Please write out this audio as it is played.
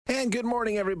And good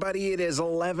morning, everybody. It is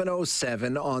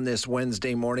 11:07 on this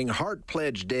Wednesday morning, Heart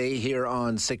Pledge Day here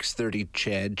on 6:30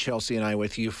 CHED. Chelsea and I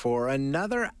with you for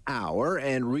another hour,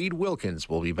 and Reed Wilkins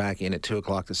will be back in at 2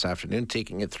 o'clock this afternoon,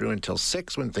 taking it through until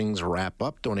 6 when things wrap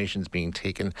up. Donations being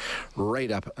taken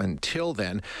right up until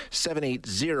then.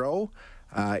 780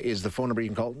 is the phone number you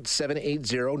can call,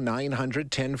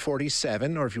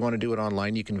 780-900-1047, or if you want to do it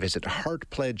online, you can visit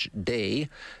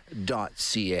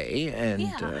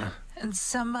heartpledgeday.ca. And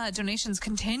some donations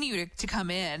continue to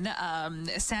come in.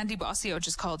 Sandy Bossio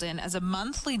just called in as a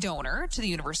monthly donor to the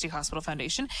University Hospital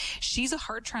Foundation. She's a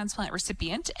heart transplant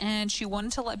recipient, and she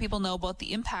wanted to let people know about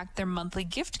the impact their monthly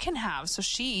gift can have. So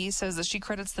she says that she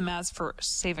credits the Maz for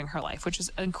saving her life, which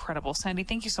is incredible. Sandy,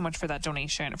 thank you so much for that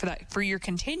donation, for your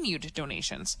continued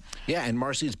donations. Yeah, and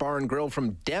Marcy's Bar and Grill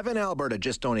from Devon, Alberta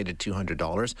just donated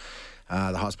 $200.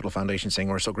 The Hospital Foundation saying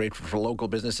we're so grateful for local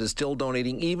businesses still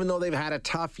donating, even though they've had a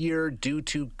tough year due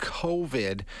to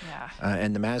COVID. Yeah.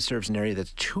 And the Maz serves an area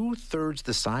that's 2/3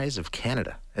 the size of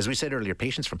Canada. As we said earlier,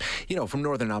 patients from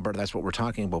northern Alberta, that's what we're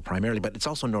talking about primarily, but it's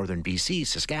also northern BC,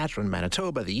 Saskatchewan,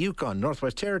 Manitoba, the Yukon,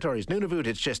 Northwest Territories, Nunavut.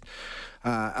 It's just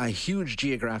a huge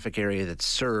geographic area that's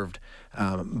served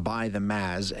by the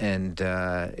Maz, and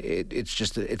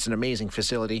it's an amazing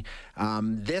facility.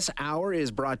 This hour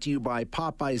is brought to you by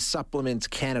Popeyes Supplements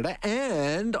Canada,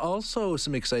 and also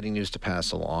some exciting news to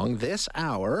pass along. This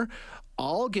hour,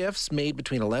 all gifts made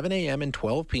between 11 a.m. and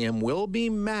 12 p.m. will be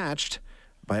matched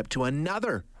by up to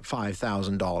another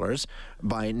 $5,000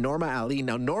 by Norma Ali.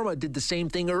 Now, Norma did the same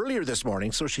thing earlier this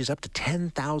morning, so she's up to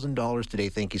 $10,000 today.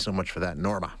 Thank you so much for that,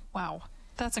 Norma. Wow.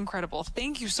 That's incredible.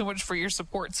 Thank you so much for your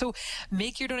support. So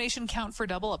make your donation count for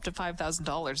double, up to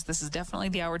 $5,000. This is definitely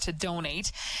the hour to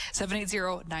donate.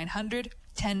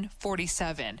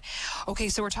 780-900-1047. Okay,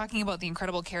 so we're talking about the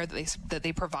incredible care that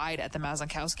they provide at the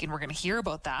Mazankowski, and we're going to hear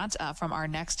about that from our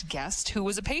next guest, who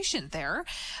was a patient there.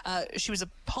 She was a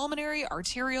pulmonary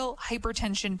arterial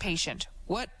hypertension patient.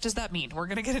 What does that mean? We're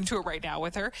going to get into it right now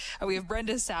with her. We have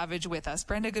Brenda Savage with us.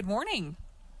 Brenda, good morning.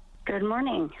 Good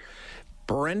morning.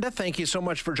 Brenda, thank you so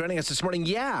much for joining us this morning.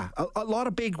 Yeah, a lot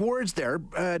of big words there.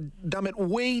 Dumb it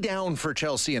way down for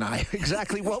Chelsea and I.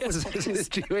 Exactly what was the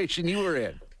situation you were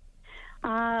in?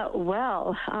 I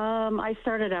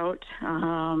started out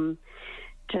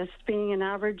just being an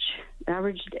average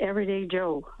everyday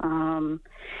Joe.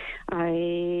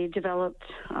 I developed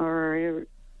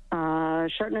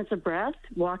shortness of breath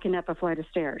walking up a flight of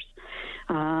stairs.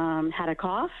 Had a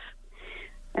cough.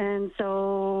 And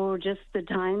so just the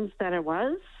times that it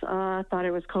was, thought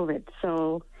it was COVID.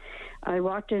 So I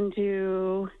walked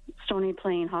into Stony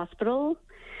Plain Hospital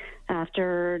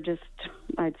after just,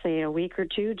 I'd say a week or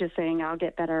two, just saying, I'll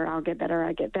get better,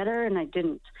 and I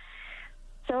didn't.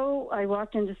 So I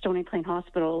walked into Stony Plain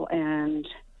Hospital, and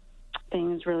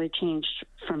things really changed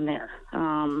from there.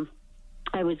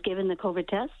 I was given the COVID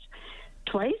test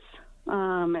twice.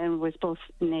 And was both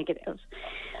negative.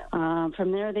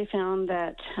 From there, they found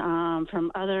that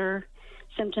from other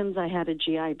symptoms, I had a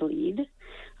GI bleed.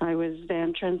 I was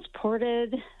then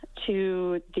transported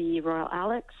to the Royal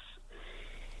Alex,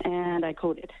 and I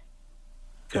coded.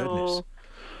 Goodness. So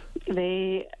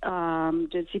they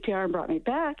did CPR and brought me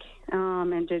back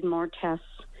and did more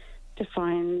tests to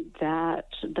find that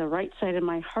the right side of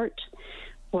my heart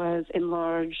was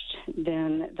enlarged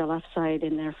than the left side,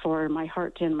 and therefore my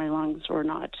heart and my lungs were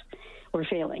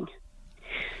failing.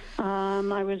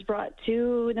 I was brought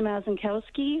to the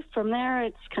Mazankowski. From there,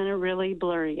 it's kind of really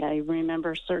blurry. I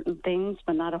remember certain things,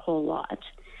 but not a whole lot.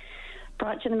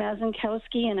 Brought to the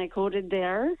Mazankowski, and I coded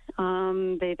there.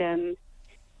 They then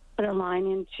put a line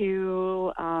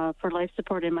into for life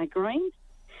support in my groin.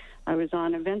 I was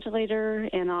on a ventilator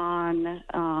and on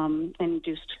an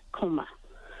induced coma.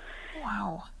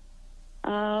 Wow.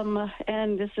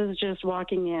 And this is just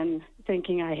walking in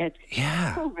thinking I had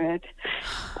COVID.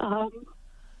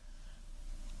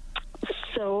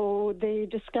 So they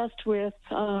discussed with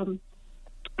my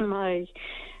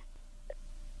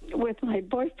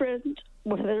boyfriend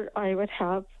whether I would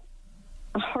have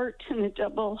a heart and a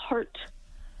double heart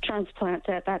transplant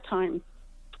at that time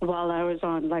while I was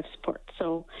on life support.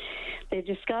 So they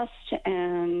discussed,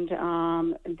 and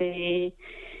they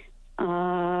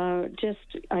I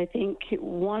think,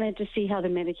 wanted to see how the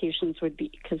medications would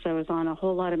be, because I was on a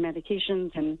whole lot of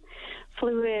medications and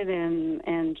fluid,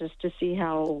 and just to see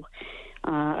how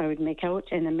I would make out,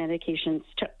 and the medications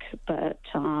took. But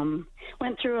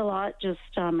went through a lot. Just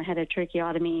had a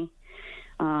tracheotomy,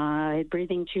 I had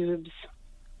breathing tubes,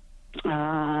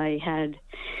 I had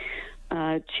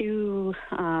 2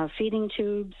 feeding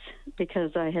tubes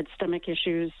because I had stomach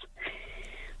issues.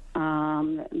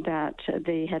 that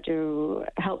they had to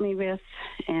help me with,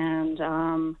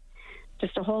 and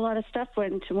just a whole lot of stuff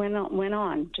went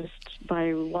on just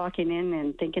by walking in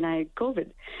and thinking I had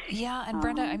COVID. Yeah, and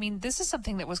Brenda, I mean, this is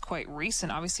something that was quite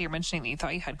recent. Obviously, you're mentioning that you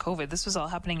thought you had COVID. This was all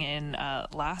happening in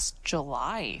last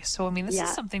July. So, I mean, this is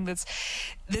something that's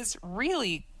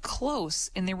really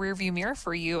close in the rearview mirror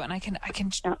for you, and I can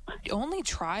only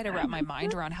try to wrap my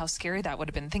mind around how scary that would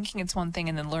have been. Thinking it's one thing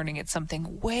and then learning it's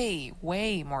something way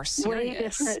more serious. Way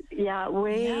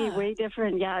different, way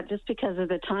different. Yeah, just because of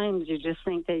the times, you just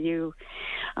think that you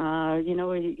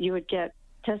would get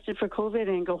tested for COVID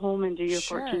and go home and do your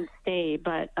 14th day.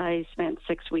 But I spent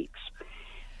 6 weeks.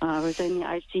 I was in the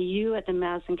ICU at the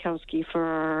Mazankowski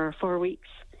for 4 weeks.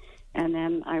 And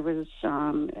then I was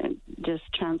just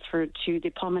transferred to the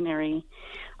pulmonary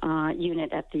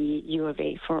unit at the U of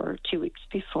A for 2 weeks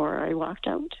before I walked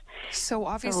out. So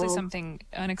obviously something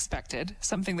unexpected,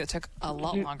 something that took a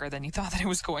lot longer than you thought that it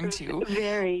was going to.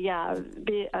 Very, yeah.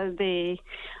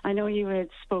 I know you had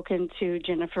spoken to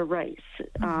Jennifer Rice,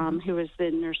 who is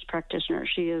the nurse practitioner.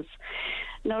 She is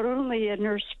not only a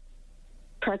nurse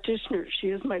practitioner,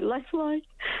 she is my lifeline.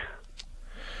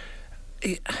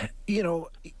 You know,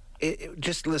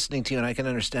 just listening to you, and I can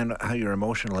understand how you're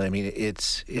emotional. I mean,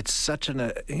 it's such I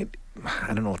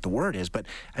don't know what the word is, but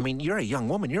I mean, you're a young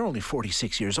woman. You're only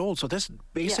 46 years old, so this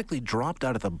basically dropped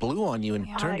out of the blue on you and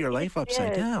turned your life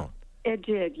upside down. It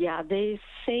did, yeah. They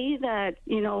say that,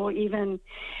 even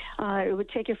it would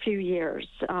take a few years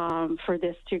for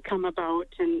this to come about,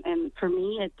 and for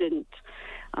me, it didn't.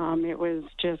 It was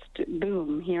just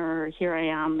boom. Here I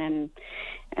am, and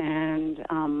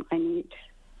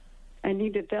I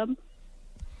needed them.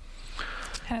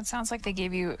 And it sounds like they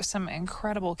gave you some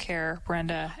incredible care,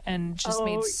 Brenda, and just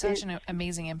made such an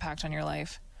amazing impact on your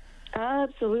life.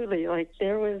 Absolutely. Like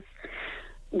there was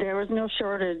no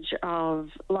shortage of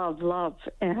love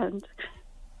and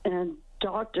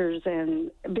doctors,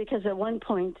 and because at one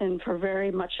point and for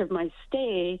very much of my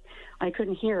stay, I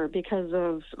couldn't hear because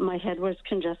of my head was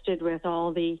congested with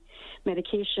all the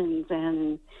medications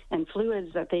and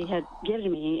fluids that they had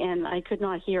given me, and I could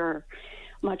not hear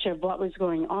much of what was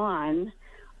going on.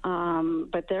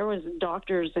 But there was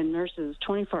doctors and nurses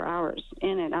 24 hours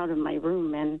in and out of my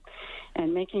room,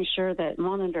 and making sure that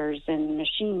monitors and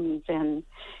machines and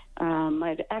I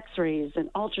had x-rays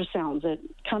and ultrasounds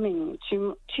coming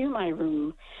to my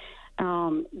room,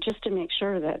 just to make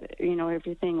sure that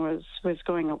everything was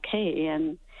going okay,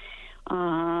 and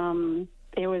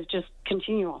it was just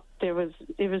continual. It was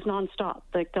nonstop.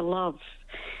 Like the love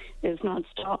is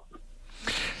nonstop.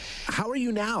 How are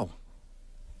you now?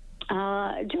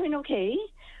 Doing okay.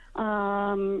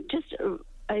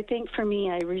 I think for me,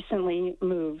 I recently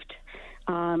moved.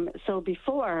 So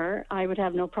before, I would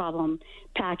have no problem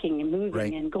packing and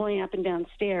moving and going up and down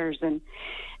stairs. And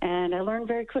I learned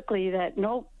very quickly that,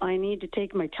 nope, I need to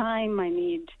take my time. I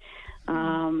need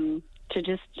to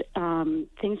just,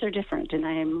 things are different. And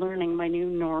I am learning my new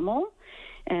normal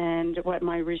and what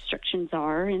my restrictions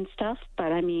are and stuff.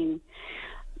 But,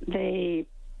 they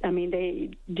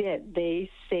did. They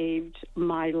saved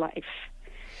my life.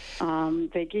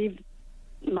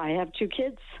 I have 2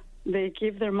 kids. They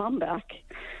gave their mom back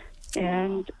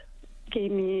and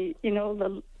gave me,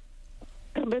 the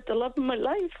love of my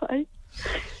life. I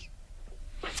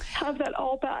have that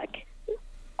all back.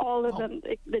 All of them,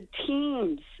 the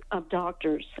teams of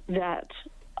doctors that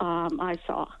I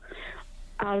saw,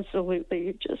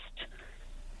 absolutely just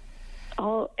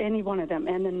any one of them,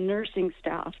 and the nursing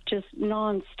staff, just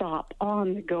nonstop,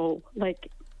 on the go. Like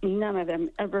none of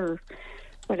them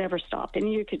would ever stop,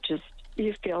 and you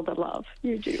feel the love.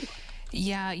 You do.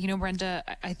 Yeah, Brenda,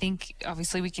 I think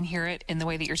obviously we can hear it in the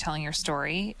way that you're telling your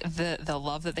story, the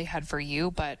love that they had for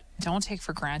you, but don't take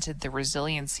for granted the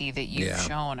resiliency that you've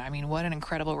shown. I mean, what an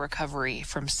incredible recovery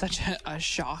from such a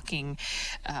shocking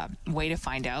way to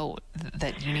find out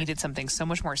that you needed something so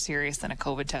much more serious than a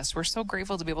COVID test. We're so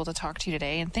grateful to be able to talk to you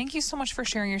today, and thank you so much for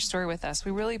sharing your story with us.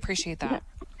 We really appreciate that.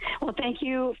 Well, thank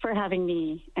you for having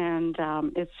me, and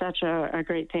it's such a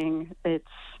great thing.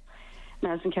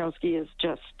 Mazankowski is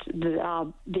just the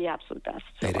absolute best.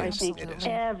 So I think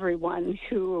everyone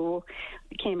who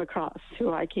I came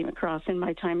across in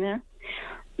my time there,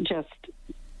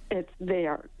 they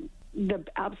are the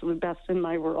absolute best in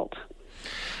my world.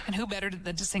 And who better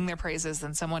than to sing their praises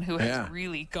than someone who has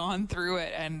really gone through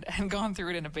it and gone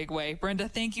through it in a big way. Brenda,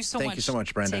 thank you so much. Thank you so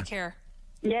much, Brenda. Take care.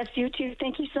 Yes, you too.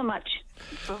 Thank you so much.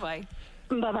 Bye-bye.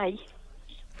 Bye-bye.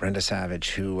 Brenda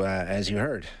Savage, who, as you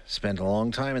heard, spent a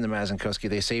long time in the Mazankowski.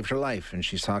 They saved her life, and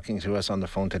she's talking to us on the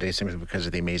phone today simply because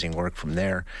of the amazing work from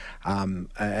there.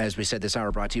 As we said, this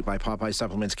hour brought to you by Popeye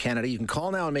Supplements Canada. You can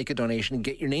call now and make a donation and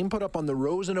get your name put up on the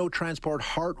Rosenau Transport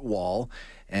Heart Wall.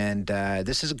 And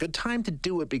this is a good time to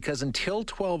do it because until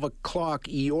 12 o'clock,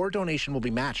 your donation will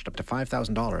be matched up to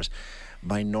 $5,000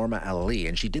 by Norma Ali.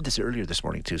 And she did this earlier this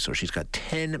morning, too, so she's got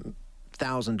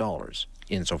 $10,000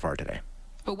 in so far today.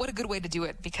 But what a good way to do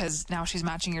it, because now she's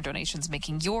matching your donations,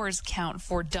 making yours count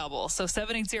for double. So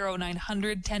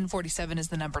 780-900-1047 is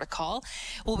the number to call.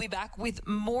 We'll be back with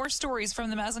more stories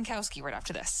from the Mazankowski right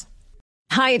after this.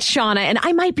 Hi, it's Shauna, and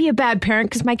I might be a bad parent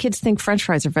because my kids think French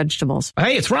fries are vegetables.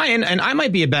 Hey, it's Ryan, and I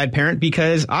might be a bad parent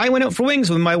because I went out for wings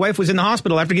when my wife was in the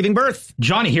hospital after giving birth.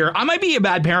 Johnny here. I might be a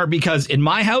bad parent because in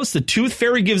my house, the tooth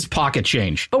fairy gives pocket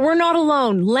change. But we're not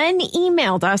alone. Len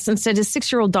emailed us and said his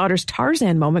 6-year-old daughter's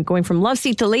Tarzan moment going from love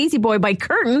seat to lazy boy by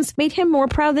curtains made him more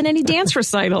proud than any dance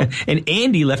recital. And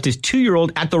Andy left his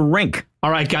 2-year-old at the rink.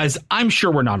 All right, guys, I'm sure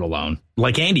we're not alone.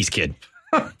 Like Andy's kid.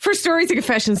 For stories and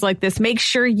confessions like this, make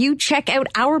sure you check out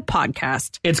our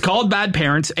podcast. It's called Bad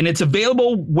Parents, and it's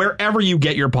available wherever you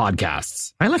get your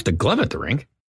podcasts. I left a glove at the rink.